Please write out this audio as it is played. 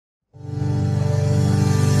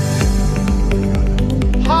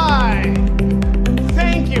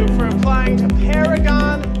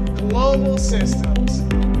Systems.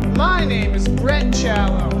 My name is Brett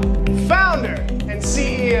Challow, founder and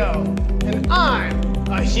CEO, and I'm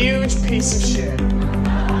a huge piece of shit.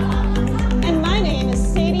 And my name is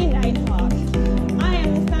Sadie Nighthawk. I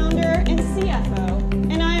am the founder and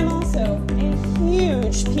CFO, and I am also a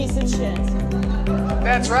huge piece of shit.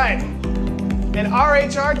 That's right. And our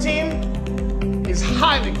HR team is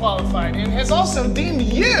highly qualified and has also deemed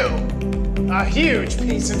you a huge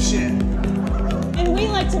piece of shit. And we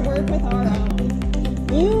like to work with our own.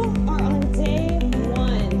 You are on day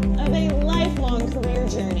one of a lifelong career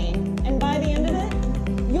journey, and by the end of it,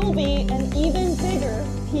 you'll be an even bigger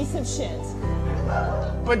piece of shit.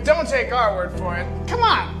 But don't take our word for it. Come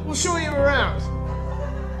on, we'll show you around.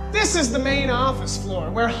 This is the main office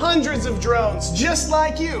floor where hundreds of drones just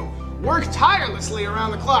like you work tirelessly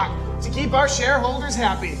around the clock to keep our shareholders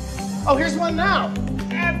happy. Oh, here's one now.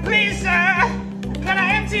 Please, sir, can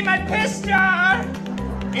I empty my piss jar?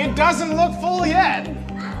 It doesn't look full yet.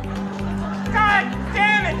 God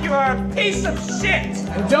damn it, you're a piece of shit!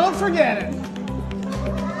 And don't forget it.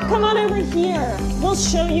 Come on over here. We'll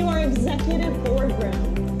show you our executive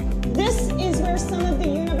boardroom. This is where some of the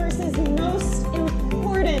universe's most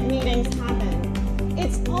important meetings happen.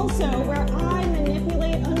 It's also where I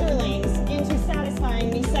manipulate underlings into satisfying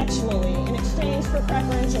me sexually in exchange for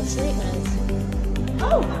preferential treatment.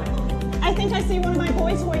 Oh, I think I see one of my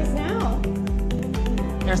boy toys now.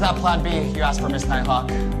 Here's that plan B you asked for, Miss Nighthawk.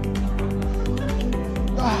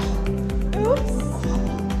 Oops.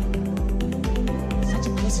 Such a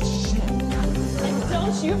piece of shit. And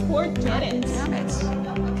don't you forget it. Damn it.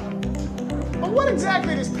 But what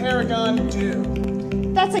exactly does Paragon do?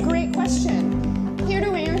 That's a great question. Here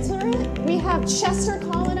to answer it, we have Chester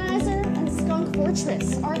Colonizer and Skunk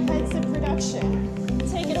Fortress, our heads of production.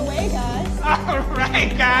 Take it away, guys. All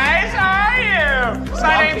right, guys, how are you?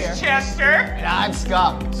 My name's Chester. And I'm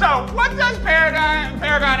Skunk. So, what does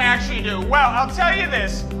Paragon actually do? Well, I'll tell you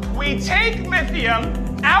this. We take lithium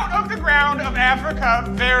out of the ground of Africa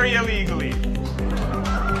very illegally.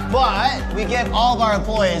 But we give all of our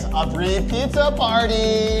employees a free pizza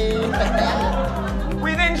party.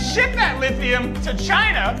 We then ship that lithium to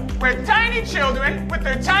China, where tiny children with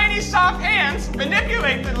their tiny soft hands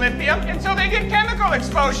manipulate the lithium until they get chemical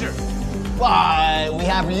exposure. But we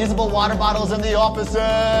have reusable water bottles in the offices.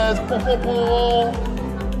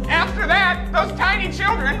 After that, those tiny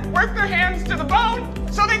children work their hands to the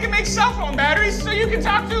bone so they can make cell phone batteries so you can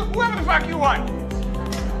talk to whoever the fuck you want.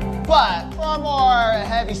 But for more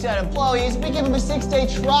heavy-set employees, we give them a 6-day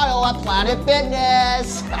trial at Planet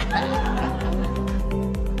Fitness.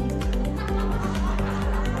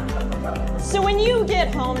 So when you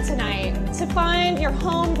get home tonight to find your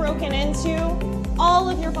home broken into, all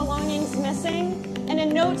of your belongings missing, and a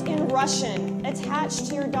note in Russian attached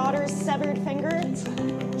to your daughter's severed finger,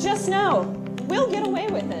 just know, we'll get away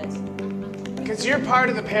with it. Because you're part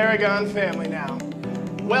of the Paragon family now.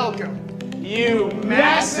 Welcome, you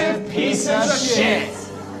massive piece of shit.